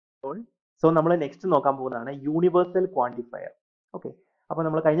So നമ്മൾ next നോക്കാൻ പോകുന്നതാണ് യൂണിവേഴ്സൽ ക്വാണ്ടിഫയർ. ഓക്കെ, അപ്പോൾ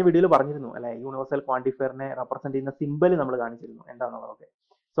നമ്മൾ കഴിഞ്ഞ വീഡിയോയിൽ പറഞ്ഞിരുന്നു അല്ലെ, യൂണിവേഴ്സൽ ക്വാണ്ടിഫയറിനെ റെപ്രസെന്റ് ചെയ്യുന്ന സിമ്പൽ നമ്മൾ കാണിച്ചിരുന്നു എന്താണെന്നുള്ളതൊക്കെ.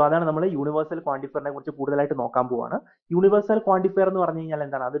 സോ അതാണ് നമ്മൾ യൂണിവേഴ്സൽ ക്വാണ്ടിഫയറിനെ കുറിച്ച് കൂടുതലായിട്ട് നോക്കാൻ പോവാണ്. യൂണിവേഴ്സൽ ക്വാണ്ടിഫയർ എന്ന് പറഞ്ഞു കഴിഞ്ഞാൽ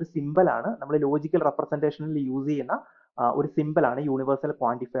എന്താണ്? അതൊരു സിമ്പലാണ്, നമ്മൾ ലോജിക്കൽ റെപ്രസെന്റേഷനിൽ യൂസ് ചെയ്യുന്ന ഒരു സിമ്പലാണ് യൂണിവേഴ്സൽ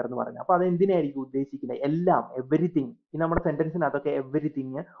ക്വാണ്ടിഫയർ എന്ന് പറയുന്നത്. അപ്പോൾ അത് എന്തിനായിരിക്കും ഉദ്ദേശിക്കുന്നത്? എല്ലാം, എവരിതിങ്. ഈ നമ്മുടെ സെന്റൻസിനകത്തൊക്കെ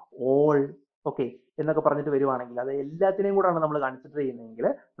എവരിതിങ്, ഓൾ, ഓക്കെ എന്നൊക്കെ പറഞ്ഞിട്ട് വരുവാണെങ്കിൽ അത് എല്ലാത്തിനെയും കൂടാണ് നമ്മൾ കൺസിഡർ ചെയ്യുന്നതെങ്കിൽ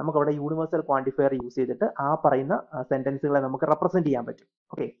നമുക്ക് അവിടെ യൂണിവേഴ്സൽ ക്വാണ്ടിഫയർ യൂസ് ചെയ്തിട്ട് ആ പറയുന്ന സെന്റൻസുകളെ നമുക്ക് റെപ്രസെന്റ് ചെയ്യാൻ പറ്റും.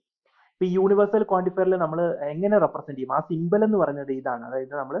 ഓക്കെ, ഇപ്പൊ ഈ യൂണിവേഴ്സൽ ക്വാണ്ടിഫയറിൽ നമ്മൾ എങ്ങനെ റെപ്രസെന്റ് ചെയ്യും? ആ സിമ്പൽ എന്ന് പറയുന്നത് ഇതാണ്.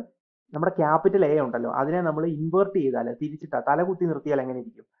 അതായത് നമ്മൾ നമ്മുടെ ക്യാപിറ്റൽ എ ഉണ്ടല്ലോ, അതിനെ നമ്മൾ ഇൻവേർട്ട് ചെയ്താൽ, തിരിച്ചിട്ടാ തലകുത്തി നിർത്തിയാൽ എങ്ങനെ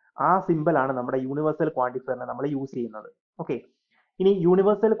ഇരിക്കും? ആ സിമ്പലാണ് നമ്മുടെ യൂണിവേഴ്സൽ ക്വാണ്ടിഫയറിനെ നമ്മൾ യൂസ് ചെയ്യുന്നത്. ഓക്കെ, ഇനി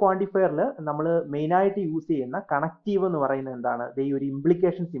യൂണിവേഴ്സൽ ക്വാണ്ടിഫയറിൽ നമ്മൾ മെയിൻ ആയിട്ട് യൂസ് ചെയ്യുന്ന കണക്റ്റീവ് എന്ന് പറയുന്നത് എന്താണ്? ഈ ഒരു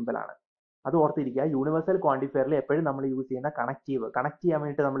ഇംപ്ലിക്കേഷൻ സിമ്പൽ ആണ്. അത് ഓർത്തിരിക്കുക, യൂണിവേഴ്സൽ ക്വാണ്ടിഫയറിൽ എപ്പോഴും നമ്മൾ യൂസ് ചെയ്യുന്ന കണക്ട് ചെയ്യാൻ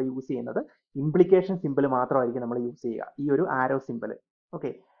വേണ്ടിയിട്ട് നമ്മൾ യൂസ് ചെയ്യുന്നത് ഇംപ്ലിക്കേഷൻ സിമ്പിൾ മാത്രമായിരിക്കും നമ്മൾ യൂസ് ചെയ്യുക, ഈ ഒരു ആരോ സിമ്പിൾ.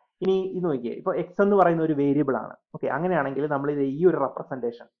 ഓക്കെ, ഇനി ഇത് നോക്കിയേ, ഇപ്പൊ എക്സ് എന്ന് പറയുന്ന ഒരു വേരിയബിൾ ആണ്. ഓക്കെ, അങ്ങനെയാണെങ്കിൽ നമ്മൾ ഇത് ഈ ഒരു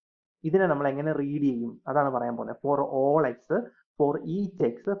റെപ്രസെന്റേഷൻ ഇതിനെ നമ്മൾ എങ്ങനെ റീഡ് ചെയ്യും അതാണ് പറയാൻ പോകുന്നത്. For all X, for each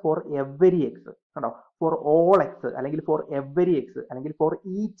X, for every X. കണ്ടോ, ഫോർ ഓൾ എക്സ് അല്ലെങ്കിൽ ഫോർ എവരി എക്സ് അല്ലെങ്കിൽ ഫോർ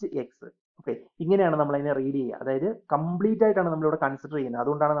ഈച്ച് എക്സ്. ഓക്കെ, ഇങ്ങനെയാണ് നമ്മൾ അതിനെ റീഡ് ചെയ്യുക. അതായത് കംപ്ലീറ്റ് ആയിട്ടാണ് നമ്മളിവിടെ കൺസിഡർ ചെയ്യുന്നത്.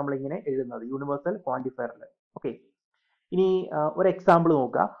 അതുകൊണ്ടാണ് നമ്മൾ ഇങ്ങനെ എഴുതുന്നത് യൂണിവേഴ്സൽ ക്വാണ്ടിഫയറിൽ. ഓക്കെ, ഇനി ഒരു എക്സാമ്പിൾ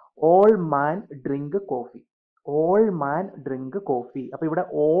നോക്കുക. ഓൾ മാൻ ഡ്രിങ്ക് കോഫി. ഓൾ മാൻ ഡ്രിങ്ക് കോഫി. അപ്പൊ ഇവിടെ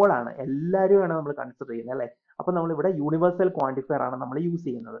ഓൾ ആണ്, എല്ലാവരും നമ്മൾ കൺസിഡർ ചെയ്യുന്നത് അല്ലെ. അപ്പൊ നമ്മൾ ഇവിടെ യൂണിവേഴ്സൽ ക്വാണ്ടിഫയർ ആണ് നമ്മൾ യൂസ്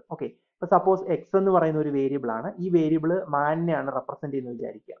ചെയ്യുന്നത്. ഓക്കെ, ഇപ്പൊ സപ്പോസ് എക്സ് എന്ന് പറയുന്ന ഒരു വേരിയബിൾ ആണ്, ഈ വേരിയബിൾ മാനിനെയാണ് റെപ്രസെന്റ് ചെയ്യുന്നത്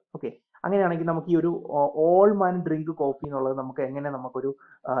വിചാരിക്കുക. ഓക്കെ, അങ്ങനെയാണെങ്കിൽ നമുക്ക് ഈ ഒരു ഓൾ മാൻ ഡ്രിങ്ക് കോഫി എന്നുള്ളത് നമുക്ക് എങ്ങനെ നമുക്കൊരു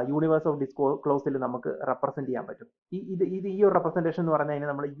യൂണിവേഴ്സ് ഓഫ് ഡിസ്ക്ലോസിൽ നമുക്ക് റെപ്രസെന്റ് ചെയ്യാൻ പറ്റും? ഈ ഒരു റെപ്രസെന്റേഷൻ എന്ന് പറഞ്ഞാൽ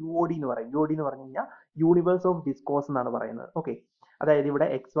നമ്മൾ യു ഒ ഡി എന്ന് പറയും. യു ഒ ഡി എന്ന് പറഞ്ഞു കഴിഞ്ഞാൽ യൂണിവേഴ്സ് ഓഫ് ഡിസ്കോസ് എന്നാണ് പറയുന്നത്. ഓക്കെ, അതായത് ഇവിടെ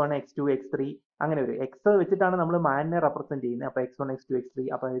X one, X to, X three അങ്ങനെ ഒരു എക്സ് വെച്ചിട്ടാണ് നമ്മൾ മാനിനെ റെപ്രസെന്റ് ചെയ്യുന്നത്. അപ്പൊ X one, X to, X three.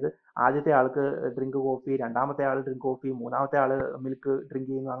 അപ്പൊ ഇത് ആദ്യത്തെ ആൾക്ക് ഡ്രിങ്ക് കോഫി, രണ്ടാമത്തെ ആൾ ഡ്രിങ്ക് കോഫി, മൂന്നാമത്തെ ആൾ മിൽക്ക് ഡ്രിങ്ക്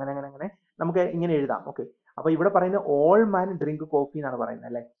ചെയ്യുന്നു, അങ്ങനെ അങ്ങനെ അങ്ങനെ നമുക്ക് ഇങ്ങനെ എഴുതാം. ഓക്കെ, അപ്പൊ ഇവിടെ പറയുന്നത് ഓൾ മാൻ ഡ്രിങ്ക് കോഫി എന്നാണ് പറയുന്നത്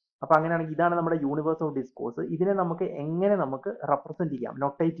അല്ലെ. അപ്പൊ അങ്ങനെയാണെങ്കിൽ ഇതാണ് നമ്മുടെ യൂണിവേഴ്സ് ഓഫ് ഡിസ്കോഴ്സ്. ഇതിനെ നമുക്ക് എങ്ങനെ നമുക്ക് റെപ്രസെന്റ് ചെയ്യാം,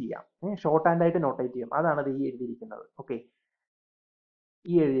 നൊട്ടേറ്റ് ചെയ്യാം, ഷോർട്ട് ഹാൻഡ് ആയിട്ട് നൊട്ടേറ്റ് ചെയ്യാം. അതാണ് ഈ എഴുതിയിരിക്കുന്നത്. ഓക്കെ,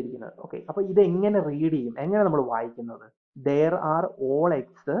 ഈ എഴുതിയിരിക്കുന്നത്. ഓക്കെ, അപ്പൊ ഇത് എങ്ങനെ റീഡ് ചെയ്യും, എങ്ങനെ നമ്മൾ വായിക്കുന്നത്? There are all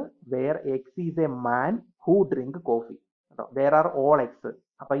X where X is a man who drink coffee. കേട്ടോ, ദർ ആർ ഓൾ എക്സ്.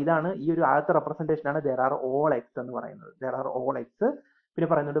 അപ്പൊ ഇതാണ് ഈ ഒരു ആദ്യത്തെ റെപ്രസെന്റേഷൻ ആണ് ദർ ആർ ഓൾ എക്സ് എന്ന് പറയുന്നത്. There are all X. പിന്നെ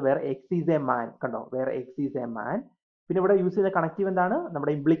പറയുന്നുണ്ട് where X is a man. കണ്ടോ, where X is a man. പിന്നെ ഇവിടെ യൂസ് ചെയ്ത കണക്റ്റീവ് എന്താണ്?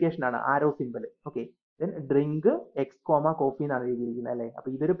 നമ്മുടെ ഇംപ്ലിക്കേഷൻ ആണ്, ആരോ simple. Okay, then drink X comma coffee എന്നാണ് എഴുതിയിരിക്കുന്നത് അല്ലെ. അപ്പൊ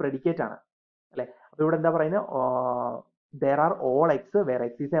ഇതൊരു പ്രെഡിക്കേറ്റ് ആണ് അല്ലെ. അപ്പൊ ഇവിടെ എന്താ പറയുന്നത്? there are all x where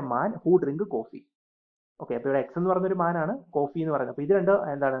x is a man who drink coffee. Okay, അപ്പൊ ഇവിടെ എക്സ് എന്ന് പറയുന്ന ഒരു മാനാണ്, കോഫി എന്ന് പറയുന്നത്. അപ്പൊ ഇത് രണ്ട്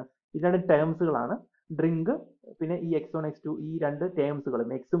എന്താണ്? ഇത് രണ്ട് ടേംസുകളാണ്, ഡ്രിങ്ക് പിന്നെ ഈ എക്സ് വൺ, എക്സ് ടു, ഈ രണ്ട്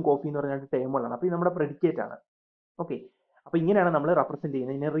ടേംസുകളും എക്സും കോഫി എന്ന് പറഞ്ഞ രണ്ട് ടേമുകളാണ്. അപ്പൊ ഇത് നമ്മുടെ പ്രെഡിക്കേറ്റ് ആണ്. ഓക്കെ, അപ്പൊ ഇങ്ങനെയാണ് നമ്മൾ റെപ്രസെന്റ്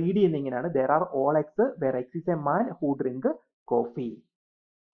ചെയ്യുന്നത്. ഇതിനെ റീഡ് ചെയ്യുന്നത് ഇങ്ങനെയാണ്: there are all x where x is a man who drink coffee.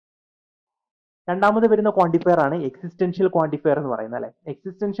 രണ്ടാമത് വരുന്ന ക്വാണ്ടിഫയർ ആണ് എക്സിസ്റ്റൻഷ്യൽ ക്വാണ്ടിഫയർ എന്ന് പറയുന്നത് അല്ലെ.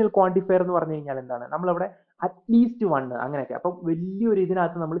 എക്സിസ്റ്റൻഷ്യൽ ക്വാണ്ടിഫയർ എന്ന് പറഞ്ഞു കഴിഞ്ഞാൽ എന്താണ്? നമ്മളവിടെ അറ്റ്ലീസ്റ്റ് വൺ അങ്ങനെയൊക്കെ. അപ്പൊ വലിയൊരു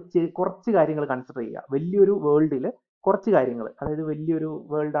ഇതിനകത്ത് നമ്മൾ കുറച്ച് കാര്യങ്ങൾ കൺസിഡർ ചെയ്യുക. വലിയൊരു വേൾഡിൽ കുറച്ച് കാര്യങ്ങൾ, അതായത് വലിയൊരു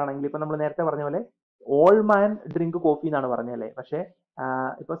വേൾഡ് ആണെങ്കിൽ ഇപ്പൊ നമ്മൾ നേരത്തെ പറഞ്ഞ പോലെ ഓൾ മാൻ ഡ്രിങ്ക് കോഫി എന്നാണ് പറഞ്ഞല്ലേ. പക്ഷെ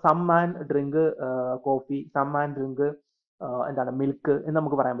ഇപ്പൊ സം മാൻ ഡ്രിങ്ക് കോഫി, സം മാൻ ഡ്രിങ്ക് എന്താണ് മിൽക്ക് എന്ന്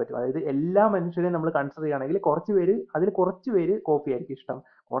നമുക്ക് പറയാൻ പറ്റും. അതായത് എല്ലാ മനുഷ്യരെയും നമ്മൾ കൺസിഡർ ചെയ്യുകയാണെങ്കിൽ കുറച്ച് പേര് കോഫി ആയിരിക്കും ഇഷ്ടം,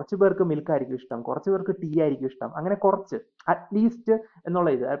 കുറച്ച് പേർക്ക് മിൽക്ക് ആയിരിക്കും ഇഷ്ടം, കുറച്ച് പേർക്ക് ടീ ആയിരിക്കും ഇഷ്ടം. അങ്ങനെ കുറച്ച് അറ്റ്ലീസ്റ്റ്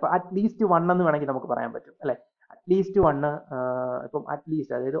എന്നുള്ള ഇത് ഇപ്പൊ അറ്റ്ലീസ്റ്റ് വൺ എന്ന് വേണമെങ്കിൽ നമുക്ക് പറയാൻ പറ്റും അല്ലെ. അറ്റ്ലീസ്റ്റ് വണ്ണ്, ഇപ്പം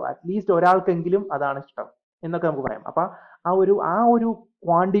അറ്റ്ലീസ്റ്റ് അതായത് അറ്റ്ലീസ്റ്റ് ഒരാൾക്കെങ്കിലും അതാണ് ഇഷ്ടം എന്നൊക്കെ നമുക്ക് പറയാം. അപ്പൊ ആ ഒരു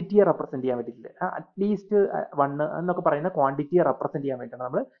ക്വാണ്ടിറ്റിയെ റെപ്രസെന്റ് ചെയ്യാൻ പറ്റില്ല. അറ്റ്ലീസ്റ്റ് വണ്ണ് എന്നൊക്കെ പറയുന്ന ക്വാണ്ടിറ്റിയെ റെപ്രസെന്റ് ചെയ്യാൻ വേണ്ടിയിട്ടാണ്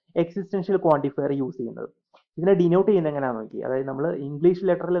നമ്മൾ എക്സിസ്റ്റൻഷ്യൽ ക്വാണ്ടിഫയർ യൂസ് ചെയ്യുന്നത്. ഇതിനെ ഡിനോട്ട് ചെയ്യുന്നത് എങ്ങനെയാണെന്ന് നോക്കി. അതായത് നമ്മൾ ഇംഗ്ലീഷ്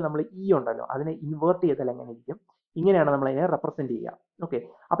ലെറ്ററിൽ നമ്മൾ ഇ ഉണ്ടല്ലോ, അതിനെ ഇൻവേർട്ട് ചെയ്താൽ എങ്ങനെ ഇരിക്കും? ഇങ്ങനെയാണ് നമ്മൾ അതിനെ റെപ്രസെന്റ് ചെയ്യുക. ഓക്കെ,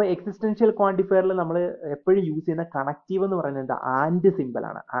 അപ്പൊ എക്സിസ്റ്റൻഷ്യൽ ക്വാണ്ടിഫയറിൽ നമ്മൾ എപ്പോഴും യൂസ് ചെയ്യുന്ന കണക്റ്റീവ് എന്ന് പറയുന്നത് എന്താ? ആൻഡ് സിമ്പിൾ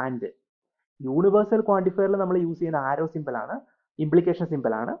ആണ്. ആൻഡ്. യൂണിവേഴ്സൽ ക്വാണ്ടിഫയറിൽ നമ്മൾ യൂസ് ചെയ്യുന്ന ആരോ സിമ്പിൾ ആണ്, ഇംപ്ലിക്കേഷൻ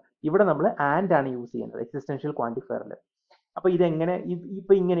സിമ്പിൾ ആണ്. ഇവിടെ നമ്മൾ ആൻഡ് ആണ് യൂസ് ചെയ്യുന്നത് എക്സിസ്റ്റൻഷ്യൽ ക്വാണ്ടിഫയറിൽ. അപ്പൊ ഇതെങ്ങനെ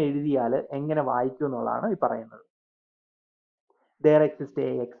ഇപ്പൊ ഇങ്ങനെ എഴുതിയാൽ എങ്ങനെ വായിക്കും എന്നുള്ളതാണ് ഈ പറയുന്നത്. there exists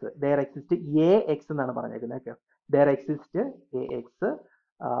ax, there exists ax എന്നാണ് പറഞ്ഞേക്കുന്നത്. there exists ax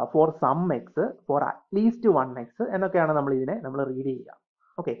for some x, for at least one x എന്നൊക്കെയാണ് നമ്മൾ ഇതിനെ റീഡ് ചെയ്യുക.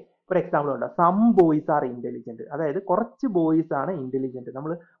 ഓക്കെ, ഒരു എക്സാമ്പിൾ ഉണ്ട്. Some boys are intelligent. അതായത് കുറച്ച് ബോയ്സ് ആണ് ഇന്റലിജന്റ്.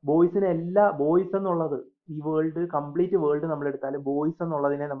 നമ്മൾ ബോയ്സിനെ എല്ലാ ബോയ്സ് എന്നുള്ളത് ഈ വേൾഡ് കംപ്ലീറ്റ് വേൾഡ് നമ്മൾ എടുത്താൽ ബോയ്സ്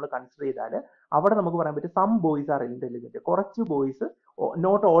എന്നുള്ളതിനെ നമ്മൾ കൺസിഡർ ചെയ്താൽ അവിടെ നമുക്ക് പറയാൻ പറ്റും സം ബോയ്സ് ആർ ഇന്റലിജന്റ്. കുറച്ച് boys,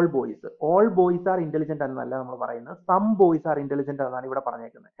 not all boys are intelligent എന്നല്ല നമ്മൾ പറയുന്നത്, സം ബോയ്സ് ആർ ഇന്റലിജന്റ് എന്നാണ് ഇവിടെ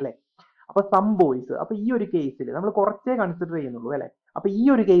പറഞ്ഞേക്കുന്നത് അല്ലെ. അപ്പൊ സം ബോയ്സ്, അപ്പൊ ഈ ഒരു കേസിൽ നമ്മൾ കുറച്ചേ കൺസിഡർ ചെയ്യുന്നുള്ളൂ അല്ലെ. അപ്പൊ ഈ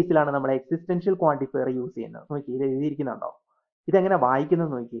ഒരു കേസിലാണ് നമ്മൾ എക്സിസ്റ്റൻഷ്യൽ ക്വാണ്ടിഫയർ യൂസ് ചെയ്യുന്നത്. നോക്കി ഇത് എഴുതിയിരിക്കുന്നുണ്ടോ, ഇതെങ്ങനെ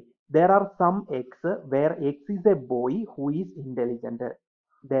വായിക്കുന്നത് നോക്കി. there are some x where x is a boy who is intelligent.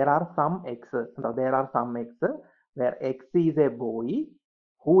 there are some x where x is a boy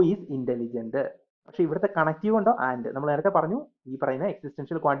who is intelligent. പക്ഷെ ഇവിടുത്തെ കണക്റ്റീവ് ഉണ്ടോ, ആൻഡ്. നമ്മൾ നേരത്തെ പറഞ്ഞു ഈ പറയുന്ന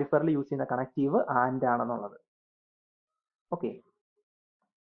എക്സിസ്റ്റൻഷ്യൽ ക്വാണ്ടിഫയറിൽ യൂസ് ചെയ്യുന്ന കണക്റ്റീവ് ആൻഡ് ആണെന്നുള്ളത്. ഓക്കെ,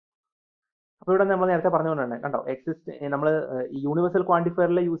 അപ്പൊ ഇവിടെ നമ്മൾ നേരത്തെ പറഞ്ഞുകൊണ്ടാണ് കണ്ടോ, നമ്മൾ യൂണിവേഴ്സൽ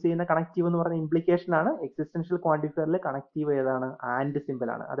ക്വാണ്ടിഫയറിൽ യൂസ് ചെയ്യുന്ന കണക്റ്റീവ് എന്ന് പറഞ്ഞ ഇംപ്ലിക്കേഷൻ ആണ്. എക്സിസ്റ്റൻഷ്യൽ ക്വാണ്ടിഫയറിൽ കണക്റ്റീവ് ഏതാണ്, ആൻഡ് സിമ്പിൾ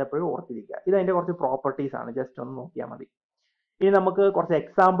ആണ്. അതെപ്പോഴും ഓർത്തിരിക്കുക. ഇത് അതിന്റെ കുറച്ച് പ്രോപ്പർട്ടീസ് ആണ്, ജസ്റ്റ് ഒന്ന് നോക്കിയാൽ മതി. ഇനി നമുക്ക് കുറച്ച്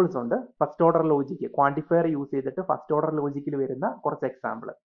എക്സാമ്പിൾസ് ഉണ്ട്. First order logic quantifier use ചെയ്തിട്ട് ഫസ്റ്റ് ഓർഡർ ലോജിക്കിൽ വരുന്ന കുറച്ച് എക്സാമ്പിൾ.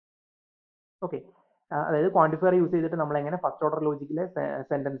 ഓക്കെ, അതായത് ക്വാണ്ടിഫയർ യൂസ് ചെയ്തിട്ട് നമ്മൾ എങ്ങനെ ഫസ്റ്റ് ഓർഡർ ലോജിക്കിലെ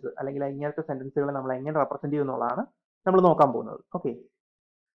സെന്റൻസ് അല്ലെങ്കിൽ ഇങ്ങനത്തെ സെന്റൻസുകൾ നമ്മൾ എങ്ങനെ റെപ്രസെന്റ് ചെയ്യുന്നുള്ളതാണ് നമ്മൾ നോക്കാൻ പോകുന്നത്. ഓക്കെ,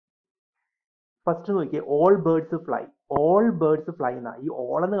 ഫസ്റ്റ് നോക്കിയേ, all birds fly. All birds fly എന്നാ. ഈ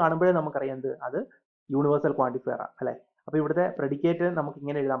ഓൾ എന്ന് കാണുമ്പോഴേ നമുക്കറിയാം അത് യൂണിവേഴ്സൽ ക്വാണ്ടിഫയർ ആണ് അല്ലെ. അപ്പൊ ഇവിടുത്തെ പ്രെഡിക്കേറ്റ് നമുക്ക്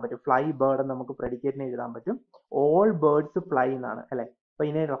ഇങ്ങനെ എഴുതാൻ പറ്റും, ഫ്ലൈ ബേർഡ് എന്ന് നമുക്ക് പ്രെഡിക്കേറ്റിനെ എഴുതാൻ പറ്റും. ഓൾ ബേർഡ്സ് ഫ്ലൈ എന്നാണ് അല്ലെ. അപ്പൊ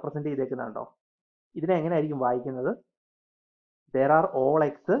ഇതിനെ റെപ്രസെന്റ് ചെയ്തേക്കുന്നുണ്ടോ, ഇതിനെ എങ്ങനെയായിരിക്കും വായിക്കുന്നത്? there are all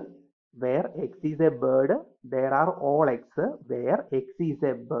x where x is a bird. there are all x where x is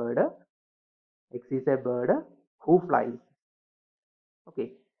a bird who flies. Okay,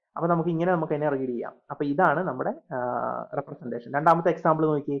 അപ്പൊ നമുക്ക് എന്നെ റീഡ് ചെയ്യാം. അപ്പൊ ഇതാണ് നമ്മുടെ റെപ്രസെന്റേഷൻ. രണ്ടാമത്തെ എക്സാമ്പിൾ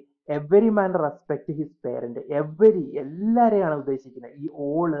നോക്കി, എവരി മാൻ റെസ്പെക്ട് ഹിസ് പേരന്റ്. എവരി, എല്ലാരെയാണ് ഉദ്ദേശിക്കുന്നത്. ഈ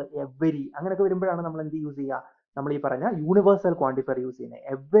ഓള്, എവരി അങ്ങനെയൊക്കെ വരുമ്പോഴാണ് നമ്മൾ എന്ത് യൂസ് ചെയ്യുക, നമ്മൾ ഈ പറഞ്ഞ യൂണിവേഴ്സൽ ക്വാണ്ടിഫയർ യൂസ് ചെയ്യുന്നത്.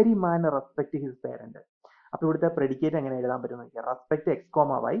 എവരി മാൻ റെസ്പെക്ട് ഹിസ് പേരന്റ്. അപ്പൊ ഇവിടുത്തെ പ്രെഡിക്കേറ്റ് എങ്ങനെ എഴുതാൻ പറ്റും നോക്കിയാൽ, റെസ്പെക്ട് എക്സ്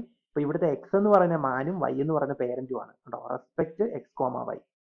കോമ വൈ. അപ്പൊ ഇവിടുത്തെ എക്സ് എന്ന് പറയുന്ന മാനും വൈ എന്ന് പറയുന്ന പേരന്റും ആണ് കേട്ടോ. Respect X comma Y.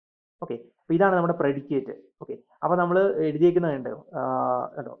 Okay, അപ്പൊ ഇതാണ് നമ്മുടെ പ്രെഡിക്കേറ്റ്. ഓക്കെ, അപ്പൊ നമ്മൾ എഴുതിയേക്കുന്നത്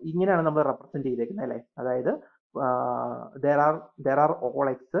കേട്ടോ, ഇങ്ങനെയാണ് നമ്മൾ റെപ്രസെന്റ് ചെയ്തേക്കുന്നത് അല്ലെ. അതായത് there are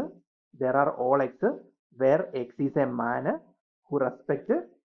all x where x is a man who respect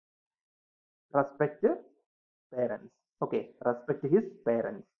parents. Okay, respect his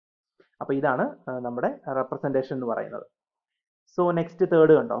parents. അപ്പൊ ഇതാണ് നമ്മുടെ റെപ്രസെന്റേഷൻ എന്ന് പറയുന്നത്. സോ നെക്സ്റ്റ്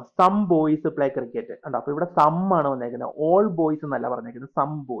തേർഡ് കണ്ടോ, സം ബോയ്സ് പ്ലേ ക്രിക്കറ്റ് കണ്ടോ. അപ്പൊ ഇവിടെ സം ആണ് വന്നേക്കുന്നത്, ഓൾ ബോയ്സ് എന്നല്ല പറഞ്ഞേക്കുന്നത്,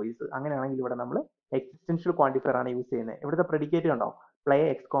 സം ബോയ്സ്. അങ്ങനെയാണെങ്കിൽ ഇവിടെ നമ്മൾ എക്സിസ്റ്റൻഷ്യൽ ക്വാണ്ടിഫയർ ആണ് യൂസ് ചെയ്യുന്നത്. ഇവിടുത്തെ പ്രെഡിക്കേറ്റ് കണ്ടോ, പ്ലേ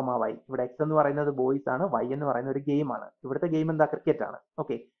എക്സ് കോമ വൈ. ഇവിടെ എക്സ് എന്ന് പറയുന്നത് ബോയ്സ് ആണ്, വൈ എന്ന് പറയുന്ന ഒരു ഗെയിം ആണ്. ഇവിടുത്തെ ഗെയിം എന്താ, ക്രിക്കറ്റ് ആണ്.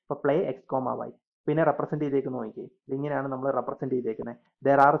 ഓക്കെ, അപ്പൊ പ്ലേ എക്സ് കോമ വൈ. പിന്നെ റെപ്രസെന്റ് ചെയ്തേക്കുന്ന നോക്കി, ഇങ്ങനെയാണ് നമ്മൾ റെപ്രസെന്റ് ചെയ്തേക്കുന്നത്.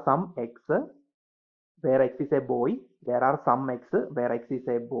 there are some x where x is a boy. there are some x where x is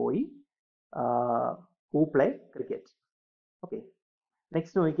a boy who play cricket. Okay,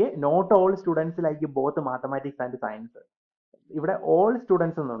 next നോക്കിയേ, not all students like both mathematics and science. ഇവിടെ all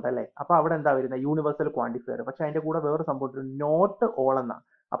students എന്നുണ്ട് അല്ലെ. അപ്പൊ അവിടെ എന്താ വരുന്നത്, universal quantifier. പക്ഷെ അതിന്റെ കൂടെ വേറെ സംഭവം, നോട്ട് ഓൾ എന്നാണ്.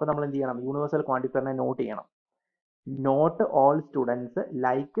 അപ്പൊ നമ്മൾ എന്ത് ചെയ്യണം, യൂണിവേഴ്സൽ ക്വാണ്ടിഫയറിനെ നോട്ട് ചെയ്യണം. Not all students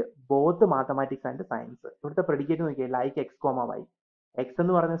like both mathematics and science. ഇവിടുത്തെ പ്രെഡിക്കേറ്റ് നോക്കിയേ, like X comma Y. X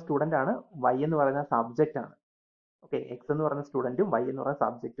എന്ന് പറയുന്ന സ്റ്റുഡന്റ് ആണ്, വൈ എന്ന് പറയുന്ന സബ്ജക്റ്റ് ആണ്. ഓക്കെ, എക്സ് എന്ന് പറയുന്ന സ്റ്റുഡന്റും വൈ എന്ന് പറയുന്ന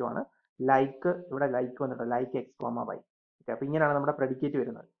സബ്ജക്റ്റും ആണ്. ലൈക്ക്, ഇവിടെ ലൈക്ക് വന്നിട്ട് like X comma Y. Okay, അപ്പൊ ഇങ്ങനെയാണ് നമ്മുടെ പ്രെഡിക്കേറ്റ്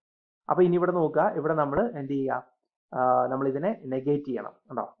വരുന്നത്. അപ്പൊ ഇനി ഇവിടെ നോക്കുക, ഇവിടെ നമ്മൾ എന്ത് ചെയ്യുക, നമ്മൾ ഇതിനെ നെഗേറ്റ് ചെയ്യണം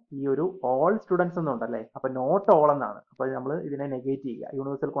കേട്ടോ. ഈ ഒരു ഓൾ സ്റ്റുഡൻസ് എന്നുണ്ടല്ലേ, അപ്പൊ നോട്ട് ഓൾ എന്നാണ്. അപ്പൊ നമ്മൾ ഇതിനെ നെഗേറ്റ് ചെയ്യുക,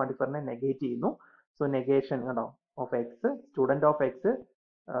 യൂണിവേഴ്സൽ ക്വാണ്ടിഫയറിനെ നെഗേറ്റ് ചെയ്യുന്നു. സോ നെഗേഷൻ കണ്ടോ, of X, student of X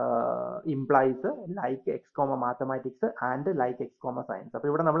implies like X comma mathematics and like X comma science. അപ്പൊ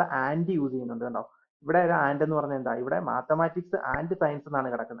ഇവിടെ നമ്മൾ ആൻഡ് യൂസ് ചെയ്യുന്നുണ്ട് കണ്ടോ. ഇവിടെ ഒരു ആൻഡ് എന്ന് പറഞ്ഞാൽ എന്താ, ഇവിടെ മാത്തമാറ്റിക്സ് ആൻഡ് സയൻസ് എന്നാണ്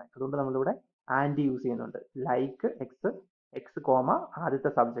കിടക്കുന്നത്. അതുകൊണ്ട് നമ്മളിവിടെ ആൻഡ് യൂസ് ചെയ്യുന്നുണ്ട്. ലൈക്ക് എക്സ് കോമ ആദ്യത്തെ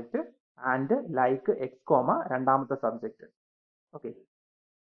subject and like X comma രണ്ടാമത്തെ സബ്ജക്റ്റ്. ഓക്കെ,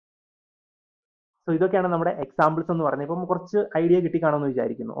 സോ ഇതൊക്കെയാണ് നമ്മുടെ എക്സാമ്പിൾസ് എന്ന് പറയുന്നത്. ഇപ്പം കുറച്ച് ഐഡിയ കിട്ടിക്കാണെന്ന്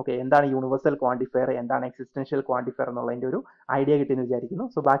വിചാരിക്കുന്നു. ഓക്കെ, എന്താണ് യൂണിവേഴ്സൽ ക്വാണ്ടിഫയർ, എന്താണ് എക്സിസ്റ്റൻഷ്യൽ ക്വാണ്ടിഫയർ എന്നുള്ളതിന്റെ ഒരു ഐഡിയ കിട്ടിയെന്ന് വിചാരിക്കുന്നു.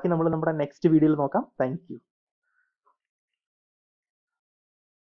 സോ ബാക്കി നമ്മൾ നമ്മുടെ നെക്സ്റ്റ് വീഡിയോയിൽ നോക്കാം. Thank you.